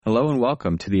Hello and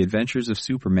welcome to the Adventures of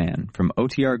Superman from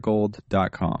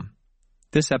OTRGold.com.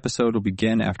 This episode will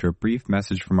begin after a brief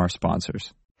message from our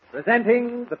sponsors.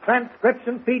 Presenting the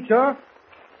transcription feature,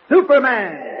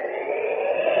 Superman.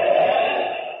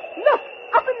 Look,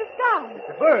 up in the sky. It's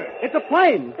a bird. It's a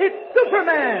plane. It's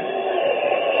Superman.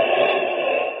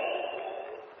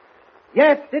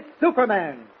 Yes, it's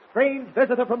Superman, strange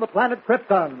visitor from the planet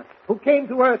Krypton, who came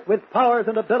to Earth with powers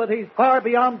and abilities far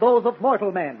beyond those of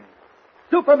mortal men.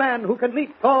 Superman, who can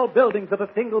leap tall buildings at a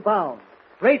single bound,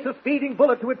 race a speeding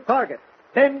bullet to its target,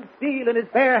 bend steel in his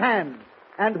bare hands,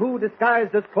 and who,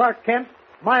 disguised as Clark Kent,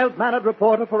 mild-mannered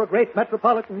reporter for a great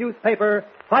metropolitan newspaper,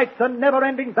 fights a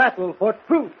never-ending battle for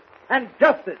truth and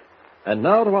justice. And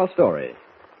now to our story.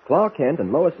 Clark Kent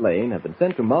and Lois Lane have been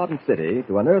sent to Martin City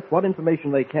to unearth what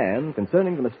information they can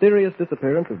concerning the mysterious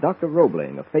disappearance of Dr.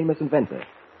 Roebling, a famous inventor.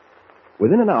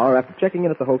 Within an hour after checking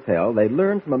in at the hotel, they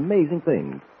learned some amazing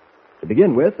things. To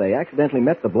begin with, they accidentally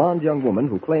met the blonde young woman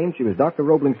who claimed she was Dr.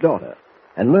 Roebling's daughter,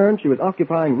 and learned she was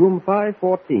occupying room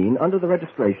 514 under the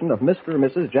registration of Mr. and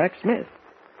Mrs. Jack Smith.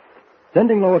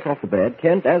 Sending Lois off to bed,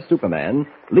 Kent, as Superman,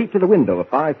 leaped to the window of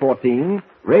 514,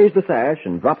 raised the sash,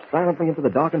 and dropped silently into the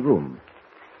darkened room.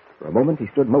 For a moment, he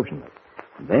stood motionless.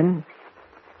 And then...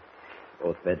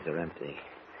 Both beds are empty.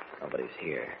 Nobody's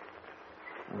here.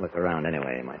 I'll look around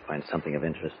anyway. Might find something of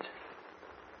interest.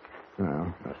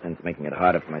 Well, no sense making it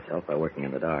harder for myself by working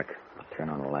in the dark. I'll turn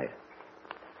on the light.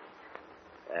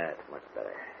 That's much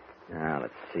better. Now,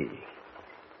 let's see.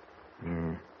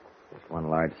 Just one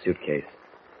large suitcase.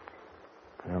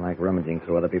 I don't like rummaging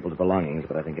through other people's belongings,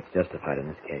 but I think it's justified in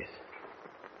this case.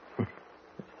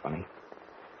 It's funny.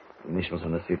 The initials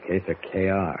on the suitcase are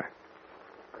KR.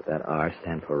 Could that R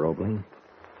stand for Roebling?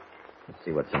 Let's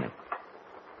see what's in it.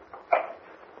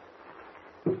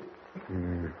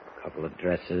 A couple of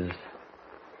dresses,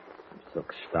 some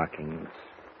silk stockings,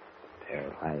 a pair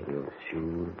of high-heeled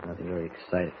shoes, nothing very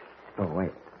exciting. Oh,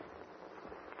 wait.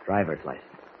 Driver's license.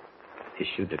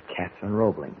 Issued to Catherine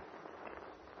Roebling.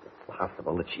 Is it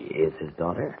possible that she is his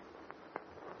daughter?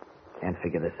 Can't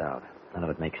figure this out. None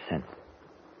of it makes sense.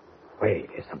 Wait,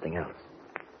 here's something else.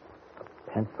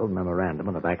 A penciled memorandum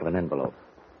on the back of an envelope.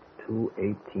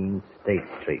 218 State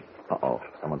Street. Uh-oh,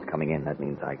 someone's coming in. That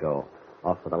means I go.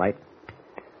 Off with the light.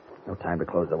 No time to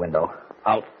close the window.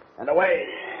 Out and away.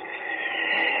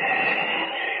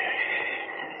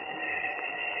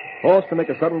 Forced to make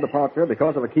a sudden departure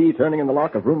because of a key turning in the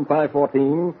lock of room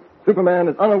 514, Superman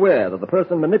is unaware that the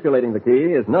person manipulating the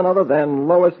key is none other than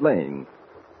Lois Lane.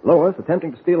 Lois,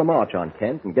 attempting to steal a march on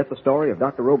Kent and get the story of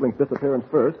Dr. Roebling's disappearance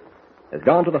first, has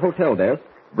gone to the hotel desk,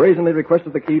 brazenly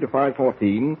requested the key to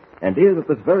 514, and is at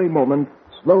this very moment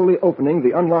slowly opening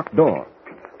the unlocked door.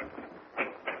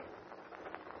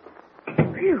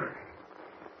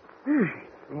 Phew.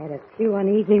 I had a few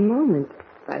uneasy moments.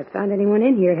 If I'd have found anyone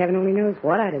in here, heaven only knows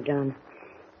what I'd have done.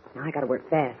 Now I gotta work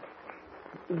fast.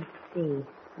 Let me see.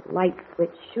 The light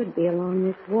switch should be along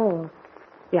this wall.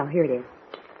 Yeah, here it is.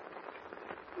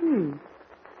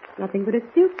 Nothing but a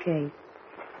suitcase.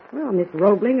 Well, Miss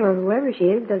Roebling, or whoever she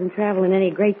is, doesn't travel in any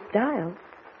great style.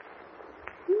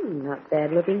 Not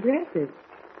bad-looking dresses.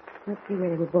 Let's see where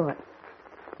they were bought.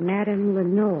 Madame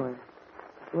Lenore.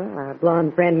 Well, our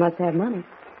blonde friend must have money.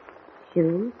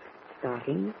 Shoes,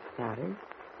 stockings, powders,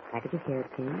 package of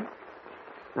hairpins.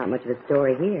 Not much of a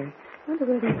story here. Wonder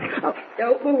where they... Oh,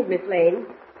 don't move, Miss Lane.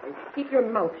 And keep your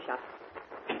mouth shut.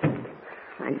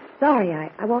 I'm sorry.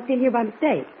 I walked in here by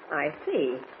mistake. I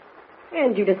see.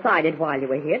 And you decided while you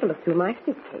were here to look through my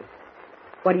suitcase.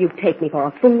 What do you take me for,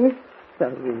 a fool? So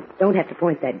you don't have to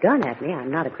point that gun at me.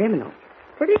 I'm not a criminal.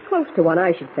 Pretty close to one,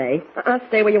 I should say.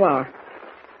 Stay where you are.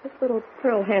 This little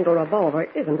pearl-handled revolver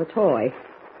isn't a toy.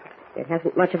 It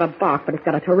hasn't much of a bark, but it's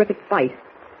got a terrific bite.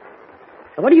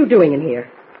 Now, what are you doing in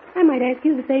here? I might ask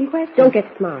you the same question. Don't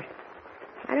get smart.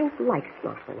 I don't like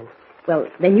smart women. Well,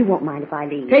 then you won't mind if I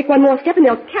leave. Take one more step and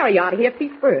they'll carry you out of here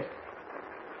feet first.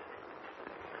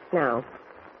 Now,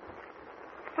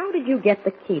 how did you get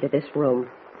the key to this room?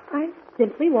 I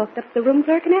simply walked up to the room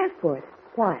clerk and asked for it.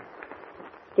 Why?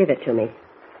 Give it to me.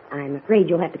 I'm afraid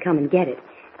you'll have to come and get it.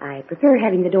 I prefer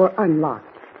having the door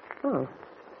unlocked. Oh.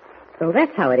 So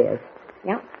that's how it is.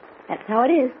 Yep, that's how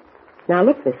it is. Now,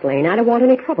 look, Miss Lane, I don't want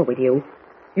any trouble with you.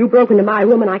 You broke into my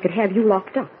room and I could have you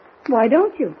locked up. Why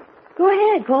don't you? Go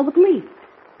ahead, call the police.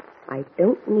 I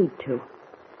don't need to.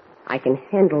 I can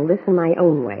handle this in my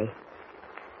own way.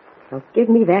 Now, give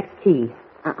me that key.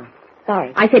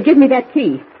 Sorry. I said give me that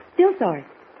key. Still sorry.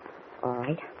 All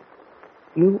right.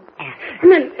 You asked.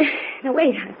 Now,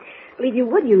 wait. I believe you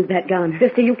would use that gun.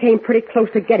 Sister, you came pretty close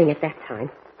to getting it that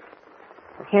time.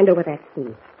 Now, hand over that key.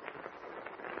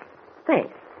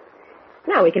 Thanks.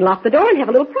 Now we can lock the door and have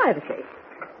a little privacy.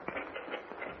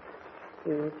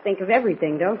 You think of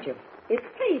everything, don't you? It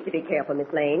pays to be careful, Miss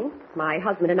Lane. My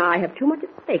husband and I have too much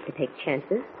at stake to take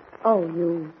chances. Oh,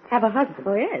 you have a husband?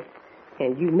 Oh, yes.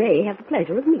 And you may have the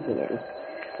pleasure of meeting him.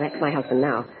 That's my husband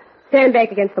now. Stand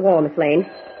back against the wall, Miss Lane.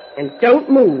 And don't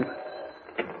move.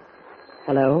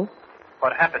 Hello?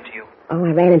 What happened to you? Oh,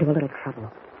 I ran into a little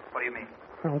trouble. What do you mean?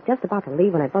 I was just about to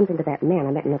leave when I bumped into that man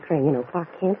I met in the train. You know, Clark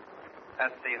Kent?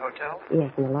 At the hotel?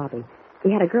 Yes, in the lobby.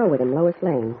 He had a girl with him, Lois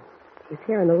Lane. She's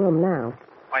here in the room now.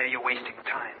 Why are you wasting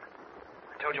time?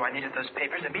 I told you I needed those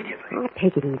papers immediately. Oh,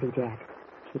 take it easy, Jack.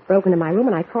 She broke into my room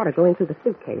and I caught her going through the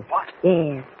suitcase. What?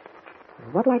 Yes.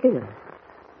 What'll I do with her?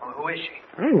 Well, who is she?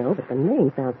 I know, but the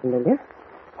name sounds familiar.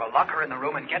 Well, lock her in the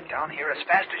room and get down here as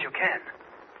fast as you can.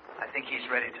 I think he's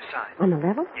ready to sign. On the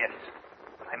level? Yes.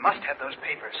 I must have those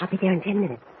papers. I'll be there in 10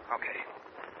 minutes. Okay.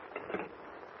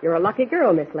 You're a lucky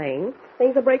girl, Miss Lane.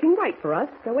 Things are breaking right for us,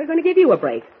 so we're going to give you a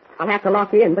break. I'll have to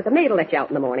lock you in, but the maid will let you out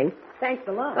in the morning. Thanks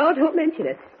a lot. Oh, don't mention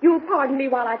it. You'll pardon me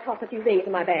while I toss a few things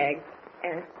in my bag.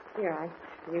 Here, I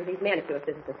use these manicure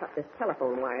scissors to cut this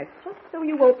telephone wire, just so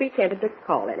you won't be tempted to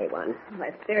call anyone. Well,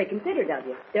 that's very considerate of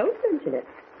you. Don't mention it.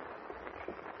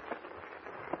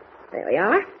 There we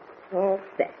are. All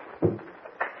set.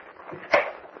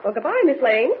 Well, goodbye, Miss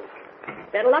Lane.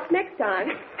 Better luck next time.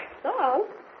 So long.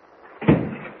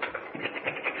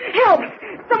 Help!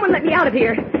 Someone let me out of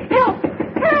here. Help!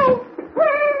 Help!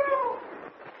 Help!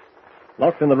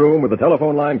 Locked in the room with the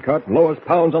telephone line cut, Lois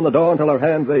pounds on the door until her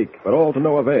hands ache, but all to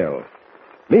no avail.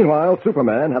 Meanwhile,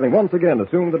 Superman, having once again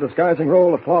assumed the disguising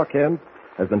role of Clark Kent,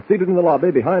 has been seated in the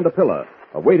lobby behind a pillar,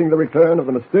 awaiting the return of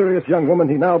the mysterious young woman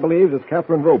he now believes is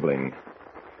Catherine Roebling.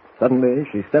 Suddenly,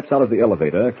 she steps out of the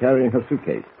elevator, carrying her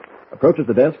suitcase, approaches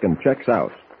the desk, and checks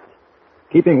out.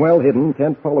 Keeping well hidden,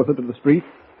 Kent follows her to the street,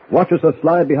 watches her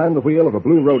slide behind the wheel of a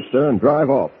blue roadster and drive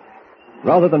off.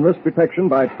 Rather than risk detection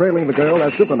by trailing the girl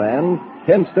as Superman,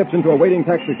 Kent steps into a waiting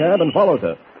taxicab and follows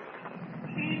her.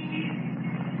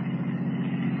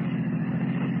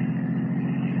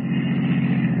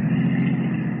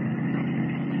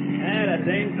 That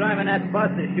dame driving that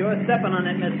bus is sure stepping on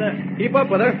it, mister. Keep up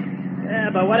with her. Yeah,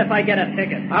 but what if I get a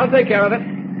ticket? I'll take care of it.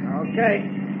 Okay.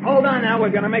 Hold on now. We're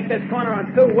going to make this corner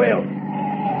on two wheels.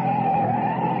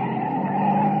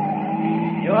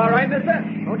 You all right, mister?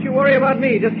 Don't you worry about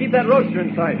me. Just keep that roadster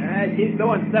in sight. She's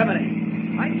doing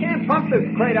 70. I can't bump this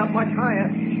crate up much higher.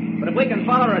 But if we can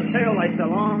follow her tail lights a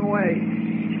long way.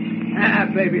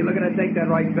 Baby, look at her take that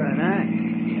right turn, huh?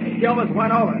 She almost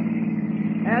went over.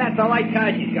 That's a light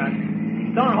car she's got.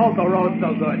 Don't hold the road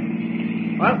so good.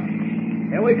 Well,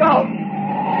 here we go.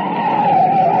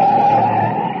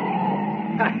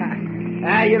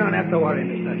 You don't have to worry,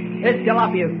 mister. This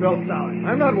jalopy is built solid.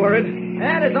 I'm not worried.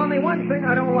 There's only one thing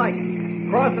I don't like.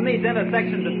 Crossing these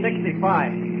intersections at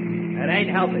 65. It ain't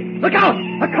healthy. Look out!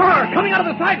 A car coming out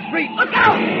of the side street! Look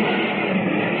out!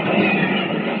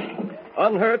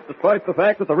 Unhurt, despite the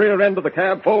fact that the rear end of the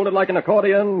cab folded like an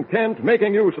accordion, Kent,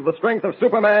 making use of the strength of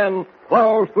Superman,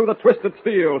 plows through the twisted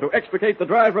steel to extricate the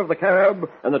driver of the cab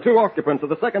and the two occupants of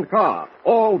the second car,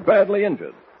 all badly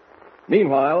injured.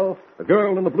 Meanwhile, the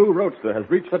girl in the blue roadster has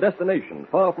reached her destination,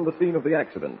 far from the scene of the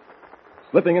accident.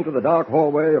 Slipping into the dark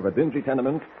hallway of a dingy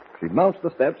tenement, she mounts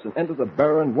the steps and enters a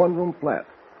barren one-room flat,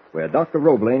 where Dr.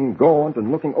 Roebling, gaunt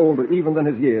and looking older even than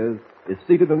his years, is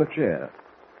seated in a chair.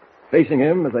 Facing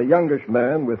him is a youngish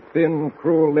man with thin,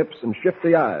 cruel lips and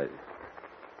shifty eyes.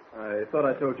 I thought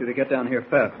I told you to get down here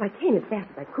fast. I came as fast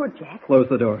as I could, Jack. Close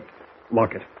the door.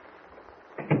 Lock it.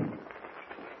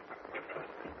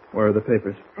 Where are the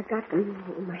papers? I've got them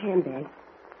in my handbag.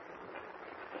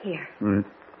 Here.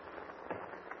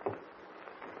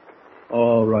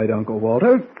 All right, Uncle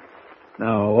Walter.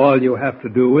 Now, all you have to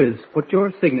do is put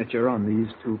your signature on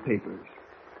these two papers.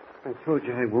 I told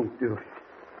you I won't do it.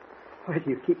 Why do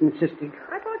you keep insisting?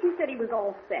 I thought you said he was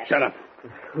all set. Shut up.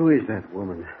 Who is that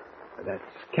woman? That's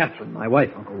Catherine, my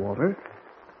wife, Uncle Walter.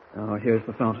 Now, here's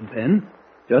the fountain pen.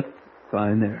 Just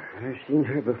sign there. I've seen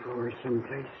her before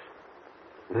someplace.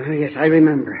 Yes, I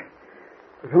remember.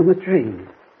 But on the train.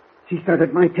 She sat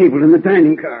at my table in the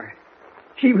dining car.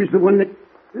 She was the one that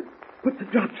put the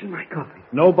drops in my coffee.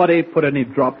 Nobody put any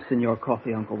drops in your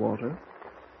coffee, Uncle Walter.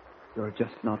 You're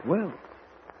just not well.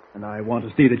 And I want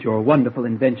to see that your wonderful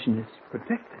invention is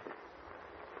protected.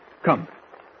 Come.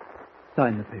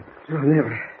 Sign the papers. Oh,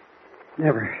 never.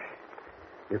 Never.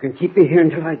 You can keep me here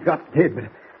until I drop dead, but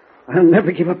I'll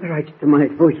never give up the rights to my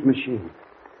voice machine.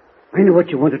 I know what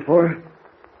you want it for.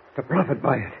 To profit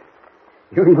by it.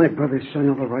 You're my brother's son,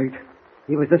 all right.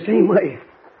 He was the same way.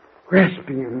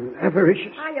 Grasping and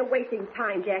avaricious. Are you wasting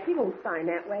time, Jack? He won't sign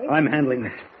that way. I'm handling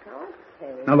this.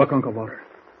 Now look, Uncle Walter.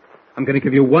 I'm going to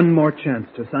give you one more chance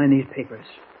to sign these papers.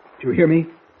 Do you hear me?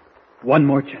 One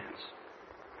more chance.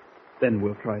 Then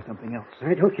we'll try something else.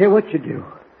 I don't care what you do.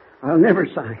 I'll never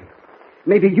sign.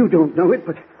 Maybe you don't know it,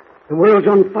 but the world's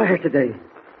on fire today.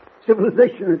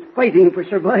 Civilization is fighting for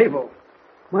survival.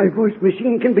 My voice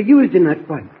machine can be used in that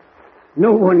fight.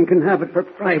 No one can have it for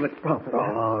private profit.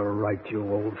 All right, you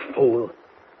old fool.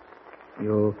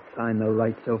 You'll sign the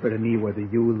rights over to me whether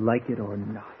you like it or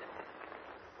not.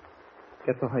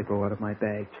 Get the hypo out of my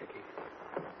bag,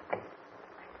 Chicky.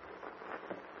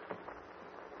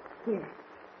 Here.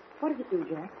 What does it do,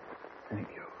 Jack? Thank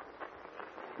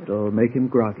you. It'll make him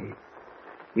groggy.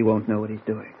 He won't know what he's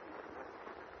doing.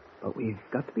 But we've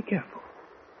got to be careful.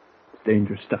 It's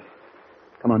dangerous stuff.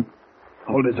 Come on.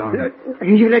 Hold his arm.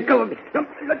 You let go of me.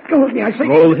 Let go of me, I say.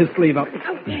 Roll his sleeve up.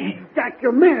 Jack,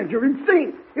 you're mad. You're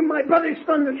insane. You're my brother's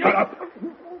son. Shut up.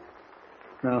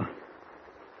 Now,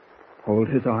 hold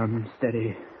his arm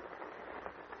steady.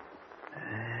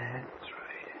 That's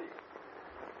right.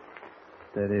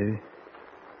 Steady.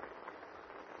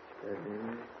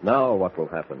 Now what will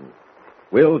happen?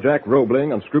 Will Jack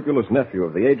Roebling, unscrupulous nephew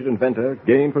of the aged inventor,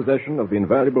 gain possession of the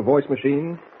invaluable voice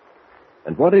machine?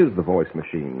 And what is the voice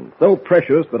machine? So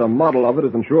precious that a model of it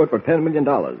is insured for $10 million.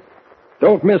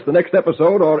 Don't miss the next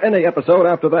episode or any episode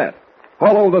after that.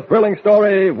 Follow the thrilling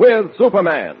story with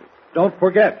Superman. Don't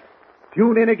forget,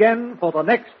 tune in again for the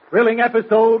next thrilling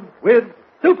episode with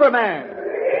Superman.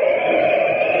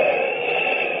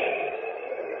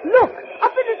 Look,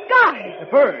 up in the sky. The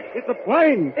bird. It's a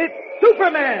plane. It's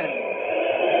Superman.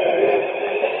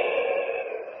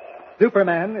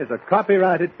 Superman is a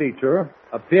copyrighted feature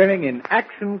appearing in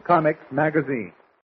Action Comics magazine.